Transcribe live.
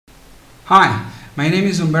Hi, my name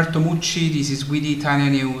is Umberto Mucci. This is We the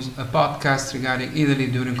Italian News, a podcast regarding Italy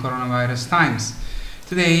during coronavirus times.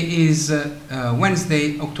 Today is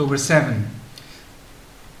Wednesday, October 7.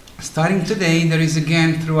 Starting today, there is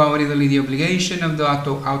again throughout Italy the obligation of the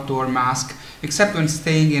outdoor mask, except when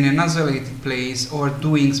staying in an isolated place or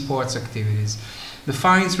doing sports activities. The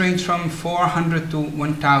fines range from 400 to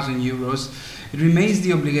 1,000 euros. It remains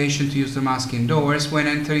the obligation to use the mask indoors when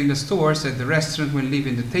entering the stores, at the restaurant, when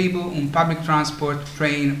leaving the table, on public transport,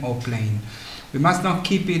 train or plane. We must not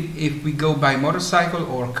keep it if we go by motorcycle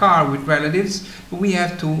or car with relatives, but we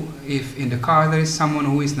have to if in the car there is someone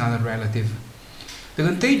who is not a relative. The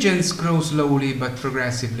contagions grow slowly but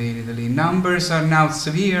progressively in Italy. Numbers are now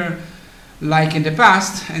severe like in the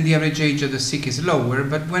past, and the average age of the sick is lower,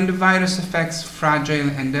 but when the virus affects fragile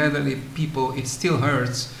and elderly people, it still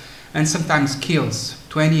hurts and sometimes kills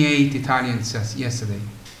 28 Italians yesterday.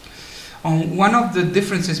 One of the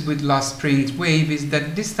differences with last spring's wave is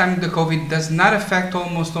that this time the COVID does not affect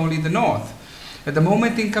almost only the north. At the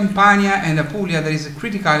moment in Campania and Apulia there is a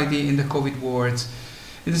criticality in the COVID wards.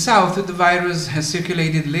 In the south the virus has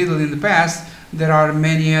circulated little in the past, there are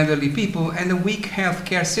many elderly people and a weak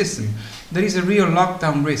healthcare system. There is a real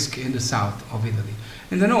lockdown risk in the south of Italy.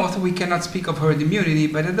 In the north we cannot speak of herd immunity,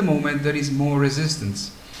 but at the moment there is more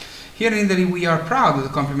resistance. Here in Italy we are proud of the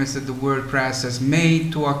compliments that the world press has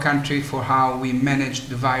made to our country for how we managed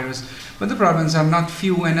the virus, but the problems are not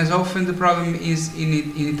few, and as often the problem is in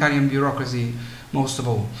Italian bureaucracy most of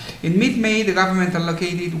all. In mid-May the government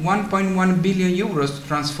allocated 1.1 billion euros to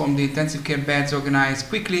transform the intensive care beds organized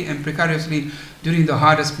quickly and precariously during the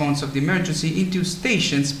hardest months of the emergency into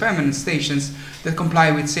stations, permanent stations, that comply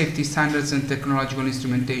with safety standards and technological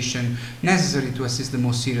instrumentation necessary to assist the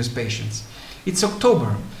most serious patients. It's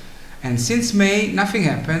October. And since May, nothing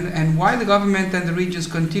happened, and while the government and the regions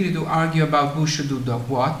continue to argue about who should do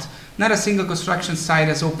what, not a single construction site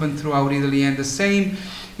has opened throughout Italy, and the same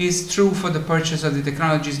is true for the purchase of the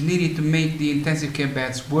technologies needed to make the intensive care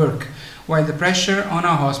beds work, while the pressure on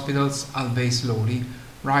our hospitals, albeit slowly,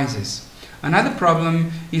 rises. Another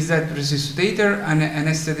problem is that resuscitator and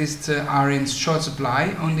anesthetists are in short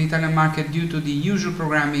supply on the Italian market due to the usual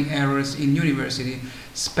programming errors in university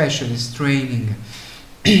specialist training.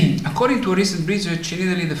 According to a recent research in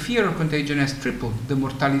Italy, the fear of contagion has tripled the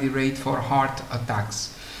mortality rate for heart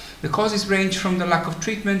attacks. The causes range from the lack of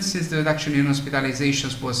treatment, since the reduction in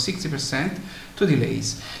hospitalizations was 60%, to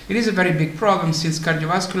delays. It is a very big problem, since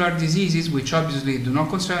cardiovascular diseases, which obviously do not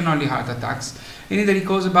concern only heart attacks, in Italy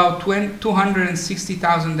cause about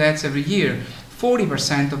 260,000 deaths every year,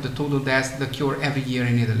 40% of the total deaths that occur every year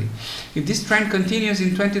in Italy. If this trend continues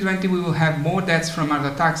in 2020, we will have more deaths from heart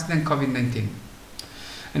attacks than COVID-19.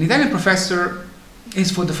 An Italian professor is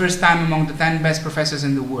for the first time among the 10 best professors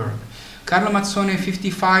in the world. Carlo Mazzone,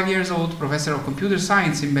 55 years old, professor of computer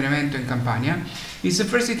science in Benevento in Campania, is the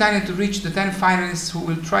first Italian to reach the 10 finalists who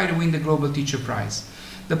will try to win the Global Teacher Prize.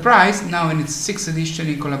 The prize, now in its 6th edition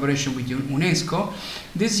in collaboration with UNESCO,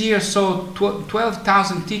 this year saw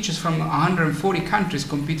 12,000 teachers from 140 countries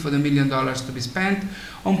compete for the $1 million to be spent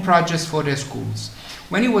on projects for their schools.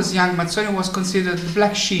 When he was young, Mazzone was considered the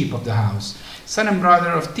black sheep of the house. Son and brother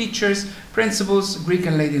of teachers, principals, Greek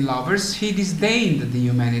and Latin lovers, he disdained the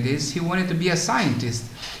humanities. He wanted to be a scientist.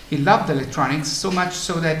 He loved electronics, so much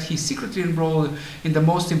so that he secretly enrolled in the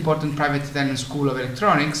most important private Italian school of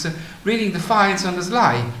electronics, reading the files on the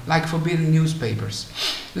sly, like forbidden newspapers.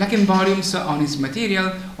 Lacking volumes on his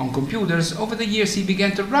material, on computers, over the years he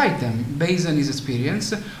began to write them, based on his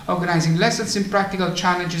experience, organizing lessons and practical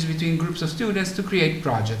challenges between groups of students to create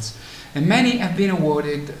projects. And many have been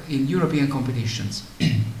awarded in European competitions.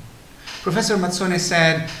 Professor Mazzone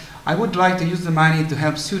said, "I would like to use the money to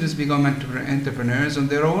help students become entrepreneurs on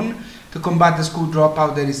their own, to combat the school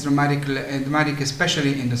dropout that is dramatic,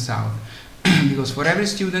 especially in the South. Because for every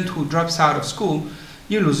student who drops out of school,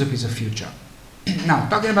 you lose a piece of future." Now,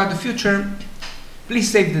 talking about the future,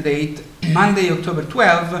 please save the date. Monday, October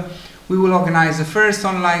 12, we will organize the first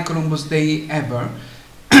online Columbus Day ever,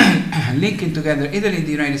 linking together Italy and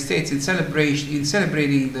the United States in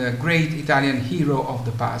celebrating the great Italian hero of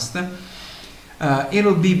the past. It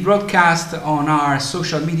will be broadcast on our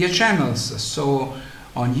social media channels, so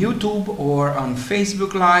on YouTube or on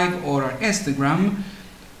Facebook Live or on Instagram.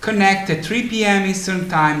 Connect at 3 p.m. Eastern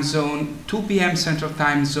Time Zone, 2 p.m. Central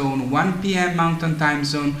Time Zone, 1 p.m. Mountain Time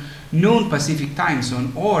Zone, noon Pacific Time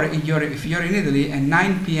Zone, or if you're in Italy at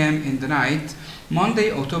 9 p.m. in the night,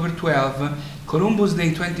 Monday, October 12, Columbus Day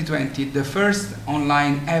 2020, the first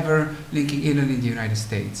online ever linking Italy and the United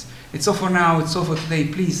States. It's all for now, it's all for today.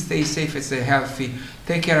 Please stay safe and stay healthy.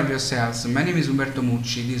 Take care of yourselves. My name is Umberto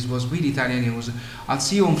Mucci. This was We the Italian News. I'll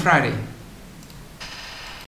see you on Friday.